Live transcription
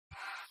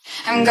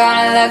I'm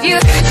gonna love you.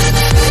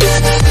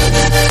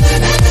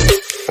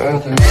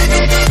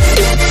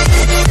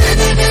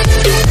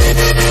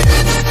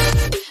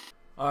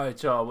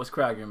 Alright, y'all, what's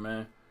cracking,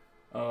 man?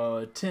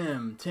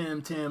 Tim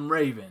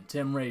Raven,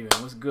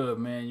 what's good,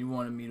 man? You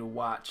wanted me to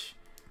watch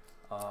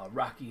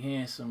Rocky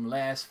Handsome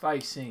last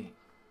fight scene.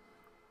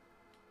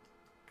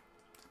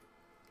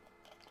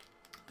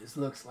 This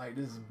looks like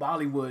this is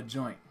Bollywood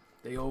joint.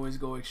 They always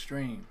go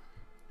extreme.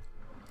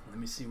 Let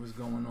me see what's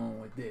going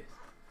on with this.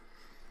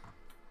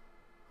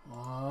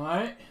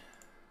 Alright.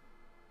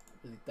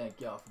 Really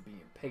thank y'all for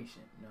being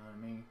patient, you know what I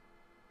mean?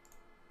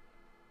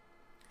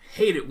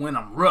 Hate it when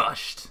I'm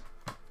rushed.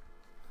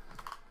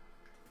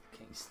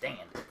 Can't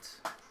stand it.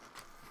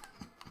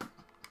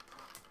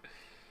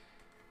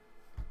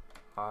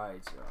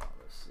 Alright, y'all,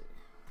 let's see.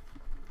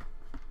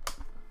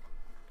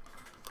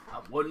 I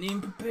wasn't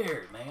even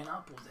prepared, man. I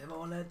was supposed to have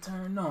all that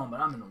turned on,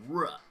 but I'm in a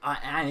rush.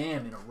 I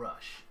am in a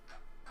rush.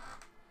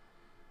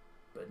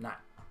 But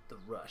not the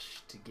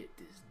rush to get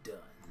this done.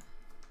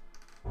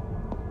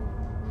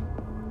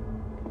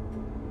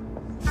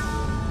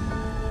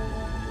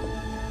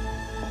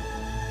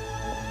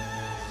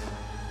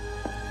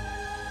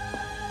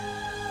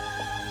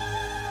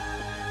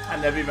 I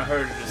never even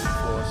heard of this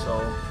before,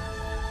 so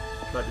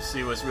about to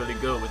see what's really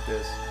good with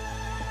this.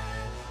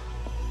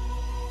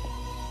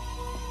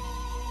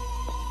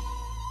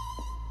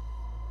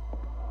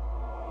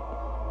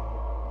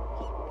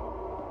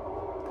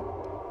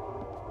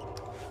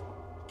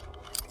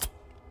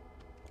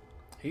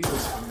 He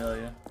looks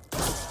familiar.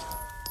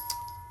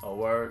 Oh,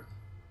 word.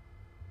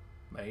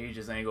 But he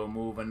just ain't gonna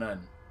move or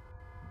nothing.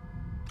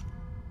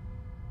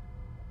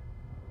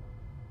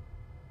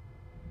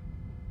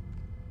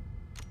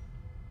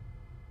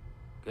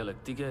 क्या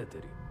लगती क्या है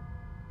तेरी?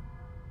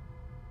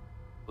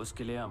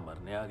 उसके लिए हम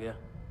मरने आ गया.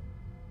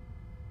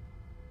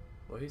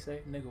 What he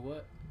say? Nigga,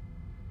 what?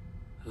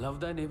 Love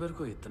thy neighbor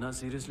को इतना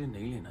seriously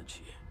नहीं लेना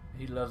चाहिए.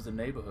 He loves the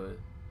neighborhood.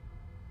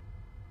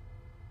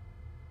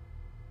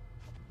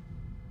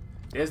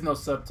 There's no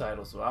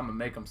subtitles, so I'm gonna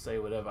make him say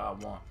whatever I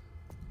want.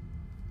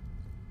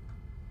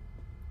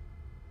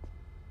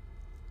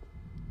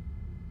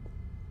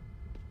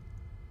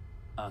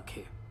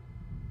 आंखें.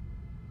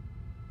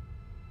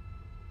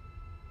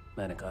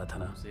 मैंने कहा था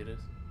ना. See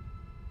this?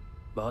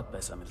 बहुत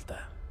पैसा मिलता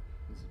है.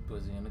 This is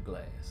pussy in the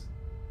glass.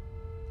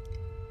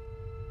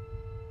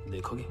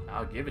 देखोगी?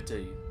 I'll give it to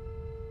you.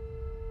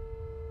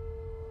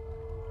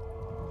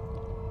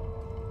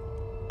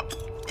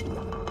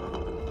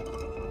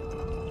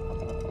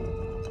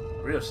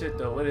 Real shit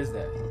though, what is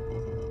that?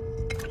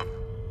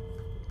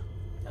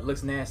 That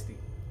looks nasty.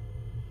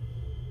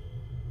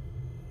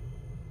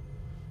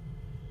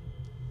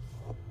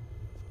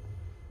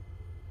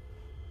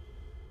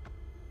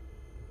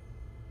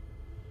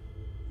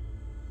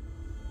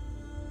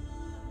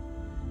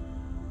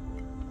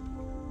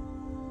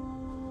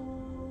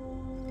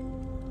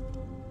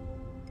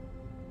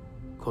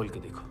 खोल के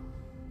देखो.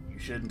 You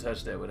shouldn't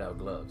touch that without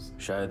gloves.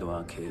 शायद वो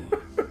आंखें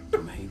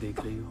तुम्हें ही देख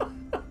रही हो.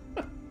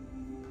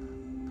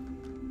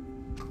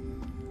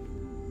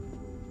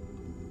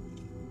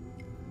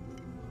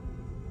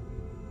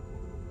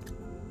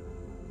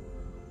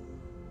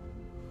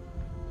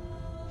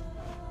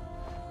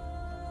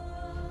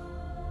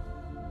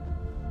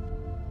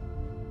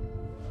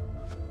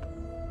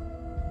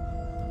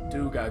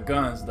 Dude got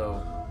guns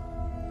though.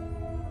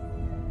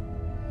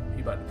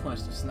 He about to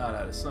punch the snot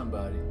out of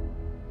somebody.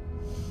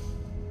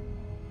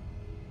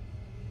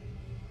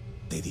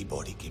 तेरी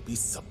बॉडी के भी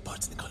सब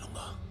पार्ट्स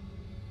निकालूंगा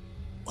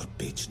और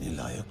बेचने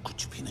लायक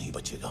कुछ भी नहीं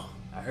बचेगा.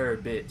 I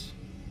heard bitch.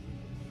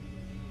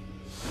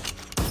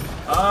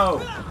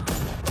 Oh.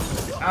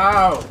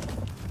 Ow.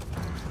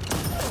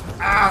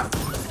 Ah.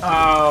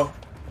 Oh.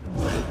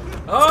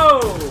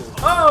 Oh.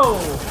 Oh.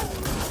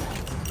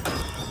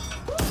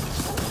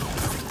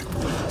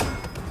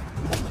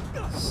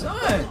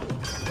 Son.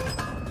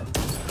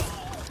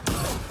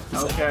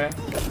 Okay.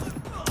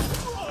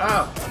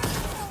 Oh.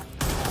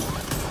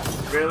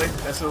 Really?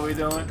 That's what we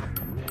doing?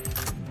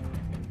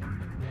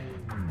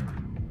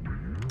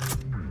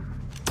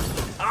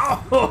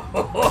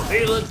 Oh,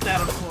 he looks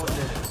at him for a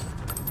minute.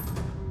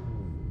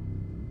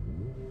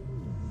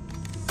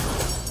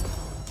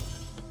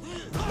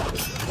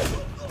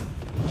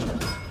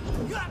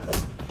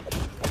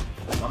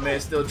 My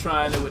man's still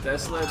trying it with that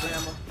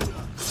sledgehammer.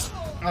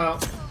 Oh,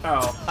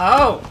 oh,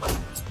 oh,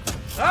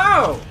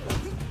 oh!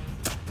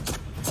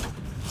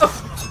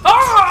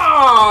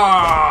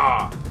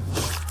 Ah!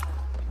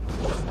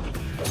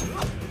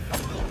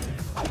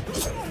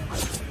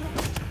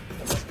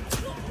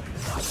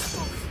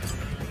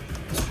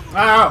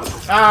 Ow!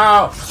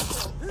 Ow!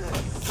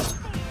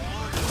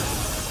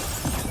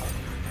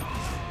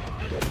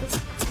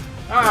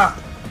 Ah!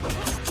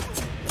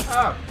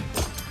 Oh!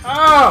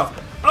 Oh!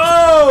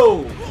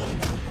 Oh!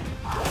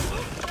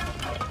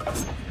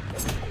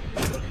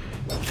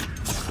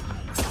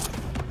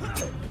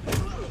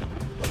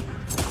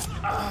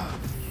 Ah!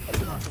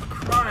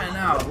 Crying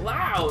out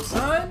loud,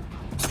 son!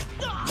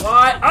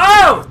 Why?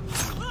 Oh!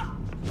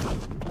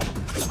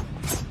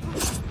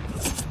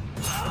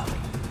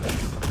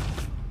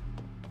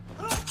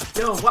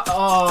 Yo, what?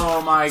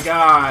 Oh my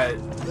god.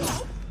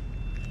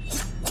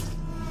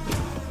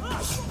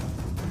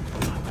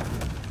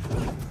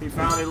 He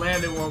finally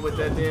landed one with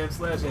that damn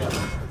sledgehammer.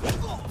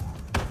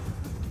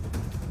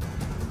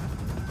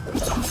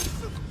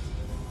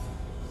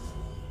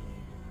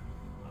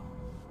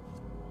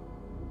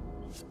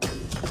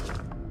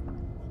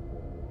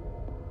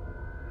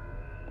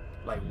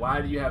 Like,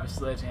 why do you have a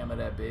sledgehammer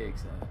that big,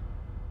 son?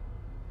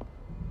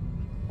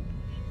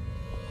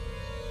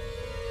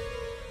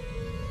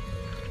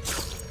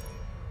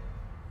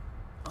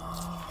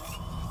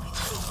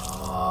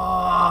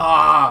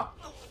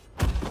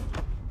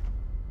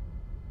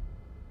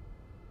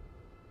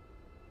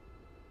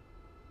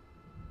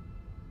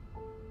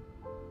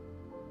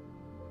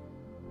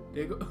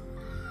 They go.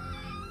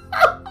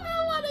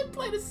 Why they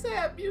play the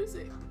sad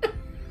music?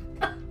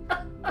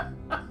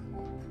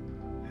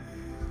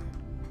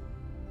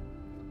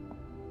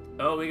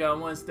 Oh, we got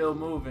one still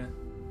moving.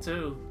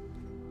 Two.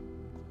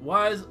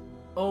 Why is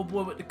old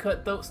boy with the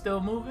cut throat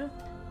still moving?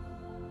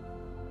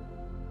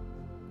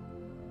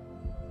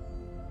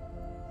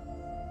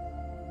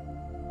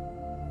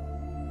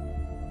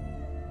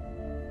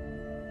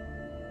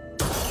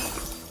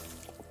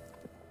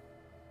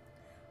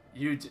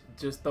 You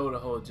just throw the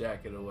whole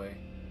jacket away,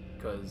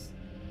 because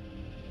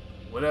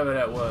whatever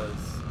that was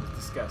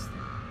disgusting.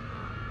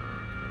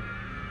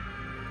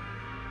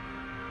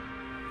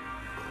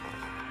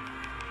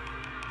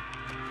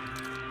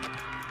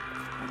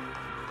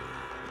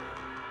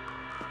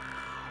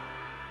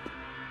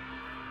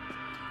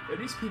 But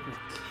these people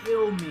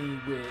kill me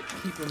with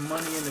keeping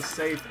money in the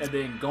safe and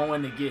then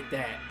going to get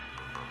that.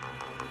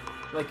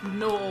 Like, you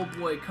know, old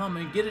boy, come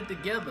and get it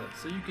together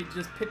so you could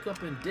just pick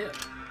up and dip.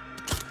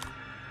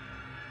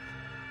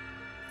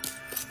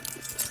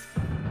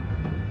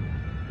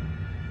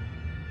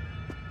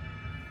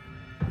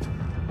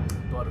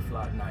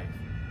 Butterfly knife,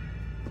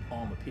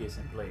 armor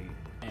piercing blade,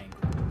 angle.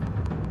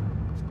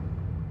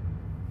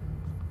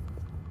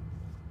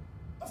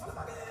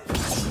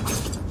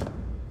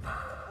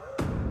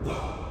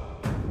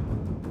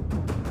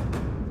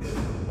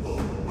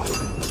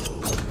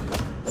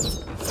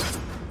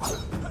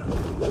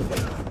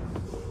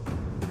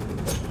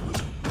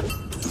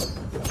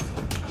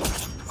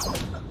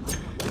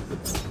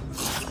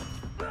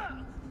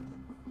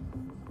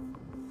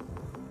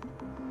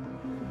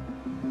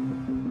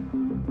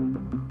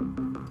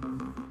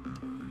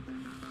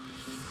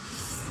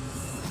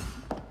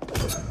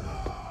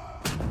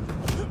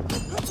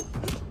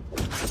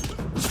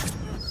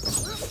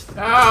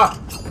 Ah!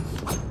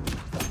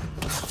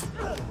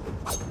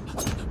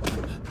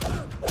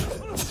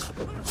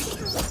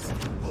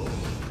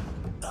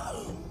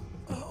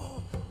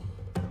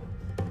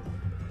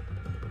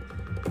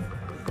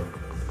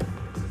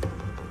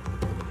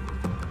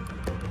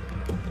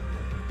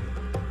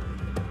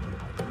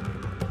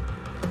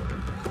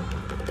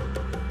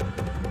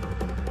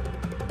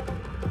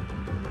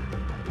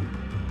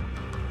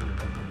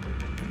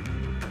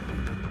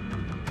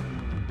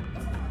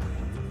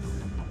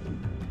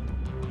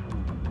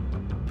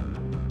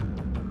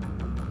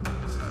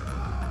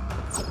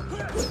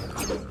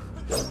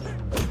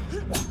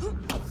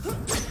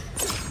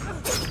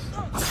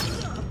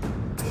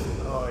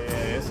 Oh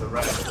yeah, it's a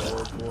wrap for the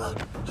old boy.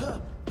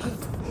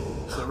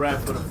 It's a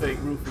wrap for the fake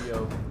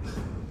Rufio.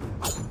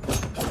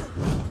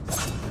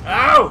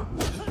 Ow!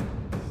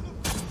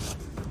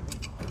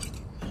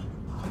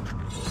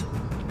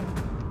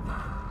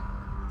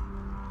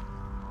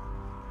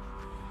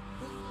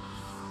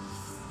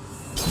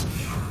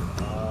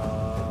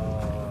 Oh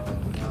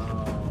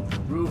no.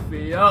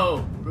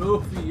 Rufio!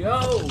 Rufio!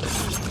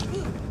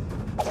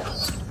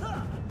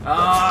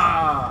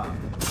 Ah!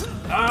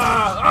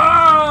 Ah!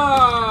 Ah!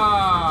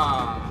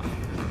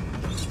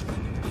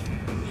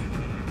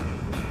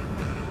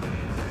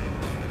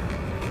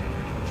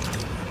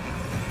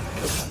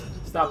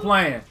 Stop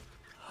playing.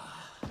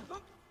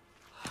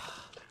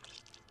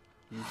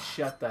 You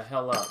shut the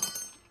hell up.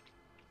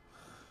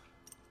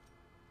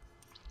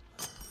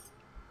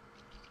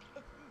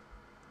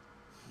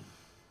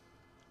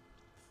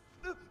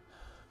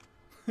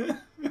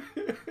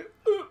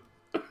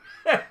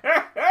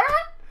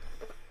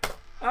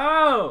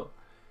 Oh!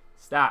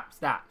 Stop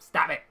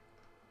it.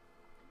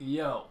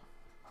 Yo.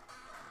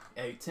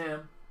 Hey,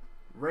 Tim,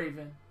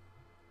 Raven.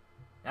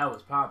 That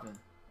was popping.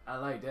 I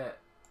like that.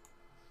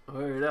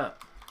 Word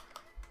up.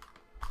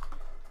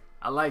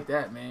 I like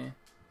that, man.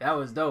 That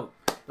was dope.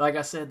 Like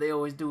I said, they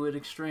always do it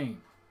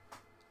extreme.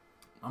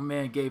 My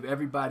man gave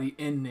everybody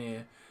in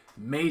there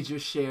major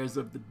shares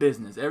of the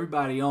business.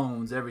 Everybody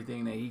owns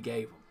everything that he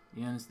gave them.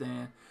 You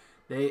understand?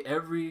 They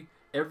every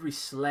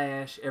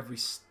slash, every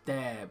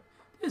stab.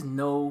 There's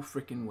no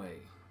freaking way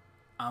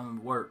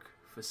I'm work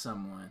for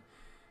someone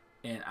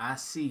and I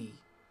see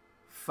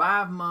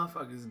 5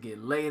 motherfuckers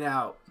get laid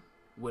out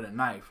with a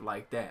knife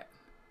like that,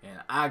 and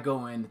I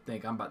go in to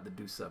think I'm about to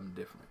do something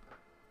different.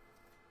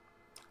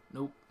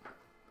 Nope.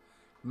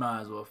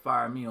 Might as well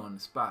fire me on the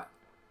spot.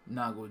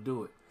 Not gonna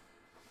do it.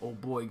 Old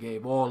boy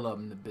gave all of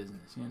them the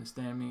business. You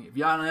understand me? If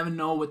y'all don't ever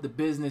know what the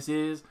business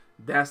is,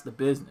 That's the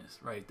business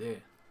right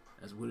there.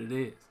 That's what it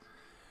is.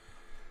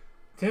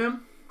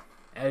 Tim,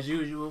 as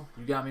usual,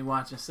 you got me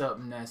watching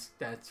something that's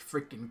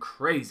freaking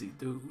crazy,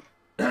 dude.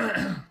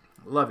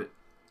 Love it.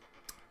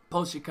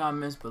 Post your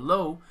comments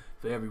below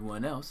for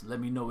everyone else. Let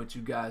me know what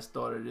you guys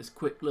thought of this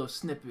quick little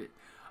snippet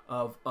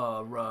of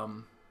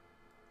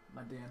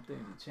my damn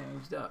thing that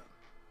changed up.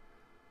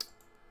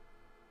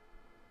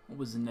 What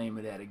was the name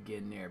of that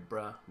again there,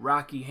 bruh?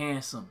 Rocky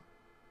Handsome.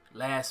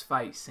 Last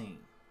fight scene.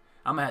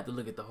 I'm gonna have to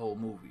look at the whole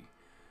movie,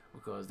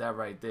 because that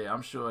right there,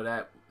 I'm sure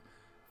that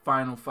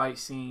final fight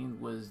scene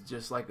was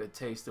just like a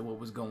taste of what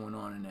was going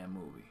on in that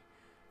movie.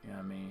 You know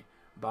what I mean?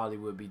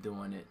 Bollywood be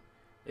doing it.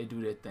 They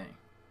do their thing.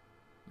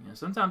 You know,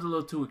 sometimes a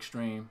little too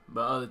extreme,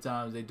 but other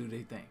times they do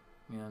their thing.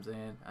 You know what I'm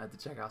saying? I have to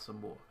check out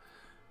some more.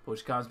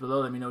 Post your comments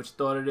below. Let me know what you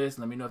thought of this.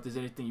 Let me know if there's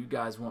anything you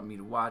guys want me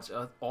to watch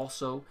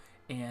also.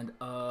 And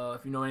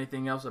if you know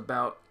anything else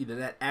about either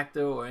that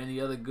actor or any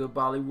other good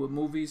Bollywood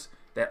movies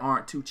that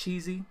aren't too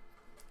cheesy,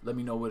 let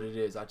me know what it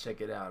is. I'll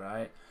check it out, all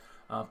right?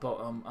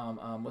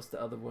 What's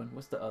the other one?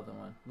 What's the other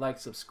one? Like,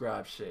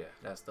 subscribe, share.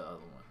 That's the other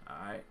one, all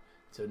right?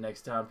 Till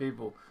next time,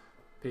 people.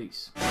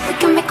 Peace. We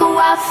can make a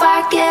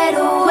wildfire get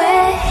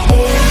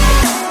away.